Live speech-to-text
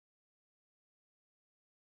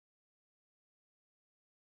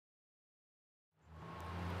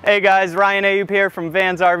Hey guys, Ryan Ayoub here from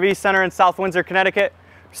Vans RV Center in South Windsor, Connecticut.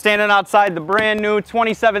 Standing outside the brand new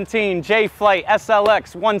 2017 Jay Flight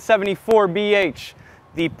SLX 174BH.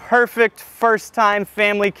 The perfect first time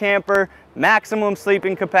family camper, maximum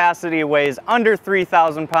sleeping capacity, weighs under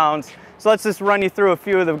 3,000 pounds. So let's just run you through a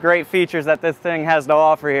few of the great features that this thing has to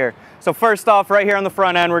offer here. So first off, right here on the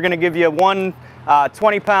front end, we're gonna give you one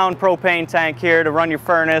 20-pound propane tank here to run your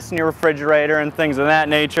furnace and your refrigerator and things of that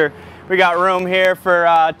nature. We got room here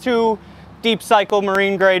for two deep cycle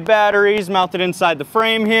marine grade batteries mounted inside the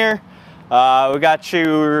frame here. We got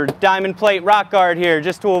your diamond plate rock guard here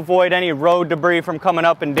just to avoid any road debris from coming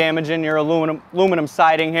up and damaging your aluminum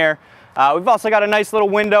siding here. We've also got a nice little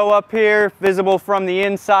window up here visible from the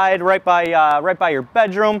inside right by your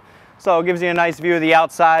bedroom. So it gives you a nice view of the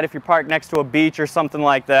outside if you're parked next to a beach or something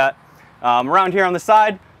like that. Around here on the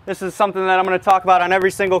side, this is something that I'm going to talk about on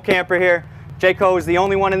every single camper here. Jayco is the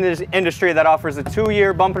only one in this industry that offers a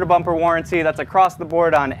 2-year bumper-to-bumper warranty. That's across the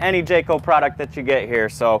board on any Jayco product that you get here.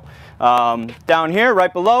 So down here,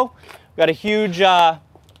 right below, we've got a huge that's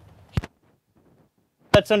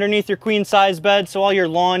underneath your queen size bed. So all your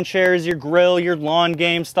lawn chairs, your grill, your lawn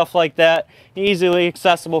games, stuff like that, easily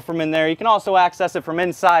accessible from in there. You can also access it from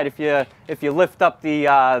inside if you lift up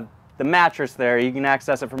the mattress there. You can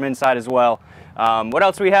access it from inside as well. What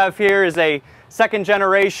else we have here is a second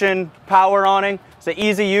generation power awning. It's an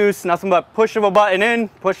easy use, nothing but push of a button in,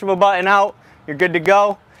 push of a button out, you're good to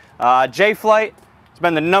go. Jay Flight, it's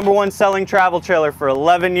been the #1 selling travel trailer for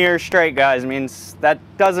 11 years straight, guys. I mean, that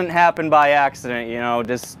doesn't happen by accident, you know,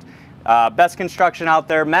 just best construction out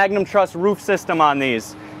there. Magnum truss roof system on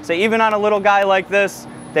these. So even on a little guy like this,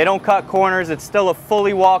 they don't cut corners. It's still a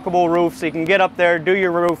fully walkable roof, so you can get up there, do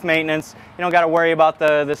your roof maintenance. You don't got to worry about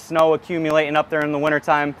the snow accumulating up there in the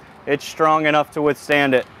wintertime. It's strong enough to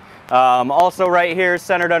withstand it. Also right here,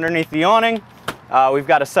 centered underneath the awning, we've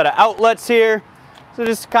got a set of outlets here. So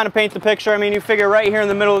just to kind of paint the picture, I mean, you figure right here in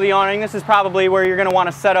the middle of the awning, this is probably where you're going to want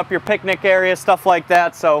to set up your picnic area, stuff like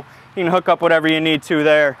that. So you can hook up whatever you need to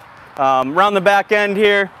there. Around the back end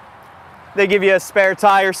here, they give you a spare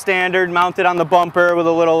tire standard mounted on the bumper with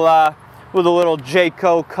a little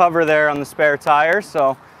Jayco cover there on the spare tire.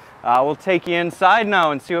 So we'll take you inside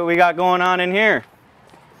now and see what we got going on in here.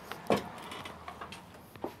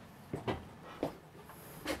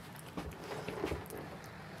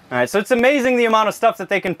 All right, so it's amazing the amount of stuff that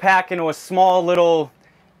they can pack into a small little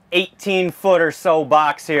 18-foot or so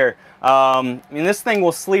box here. I mean, this thing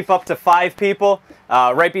will sleep up to 5 people.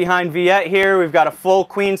 Right behind Viet here, we've got a full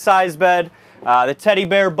queen size bed. The teddy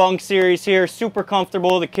bear bunk series here, super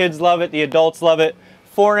comfortable. The kids love it, the adults love it.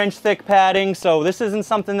 4-inch thick padding, so this isn't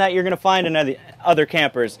something that you're gonna find in other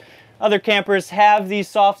campers. Other campers have these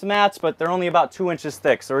soft mats, but they're only about 2 inches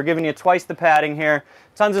thick. So we're giving you twice the padding here.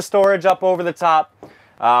 Tons of storage up over the top.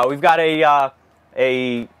 We've got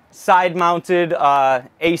a side-mounted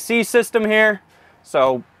AC system here,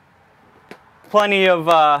 so plenty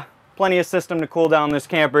of system to cool down this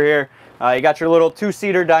camper here. You got your little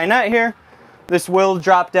 2-seater dinette here. This will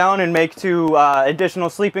drop down and make to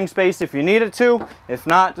additional sleeping space if you need it to. If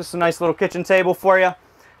not, just a nice little kitchen table for you.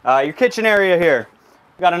 Your kitchen area here,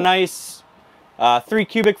 got a nice 3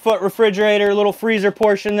 cubic foot refrigerator, little freezer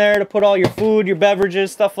portion there to put all your food, your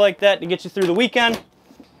beverages, stuff like that to get you through the weekend.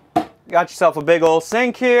 Got yourself a big old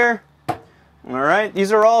sink here. All right,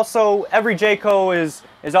 these are also, every Jayco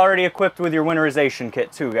is already equipped with your winterization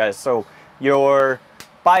kit too, guys. So your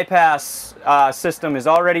bypass system is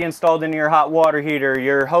already installed into your hot water heater.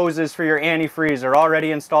 Your hoses for your antifreeze are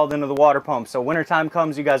already installed into the water pump. So wintertime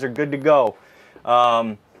comes, you guys are good to go.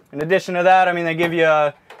 In addition to that, I mean, they give you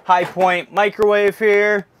a high point microwave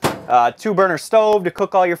here, 2-burner stove to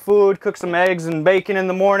cook all your food, cook some eggs and bacon in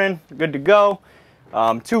the morning. You're good to go.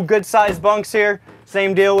 2 good sized bunks here.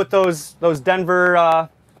 Same deal with those Denver,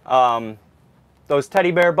 those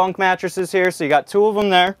teddy bear bunk mattresses here. So you got 2 of them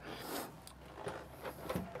there.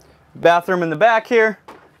 Bathroom in the back here.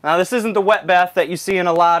 Now this isn't the wet bath that you see in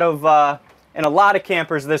a lot of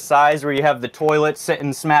campers this size, where you have the toilet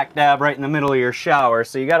sitting smack dab right in the middle of your shower.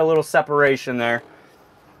 So you got a little separation there.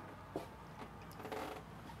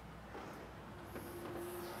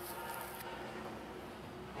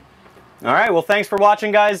 All right, well, thanks for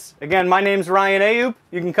watching, guys. Again, my name's Ryan Ayoub.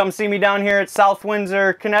 You can come see me down here at South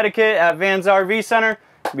Windsor, Connecticut at Vans RV Center.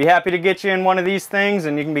 I'd be happy to get you in one of these things,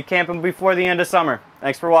 and you can be camping before the end of summer.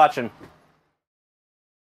 Thanks for watching.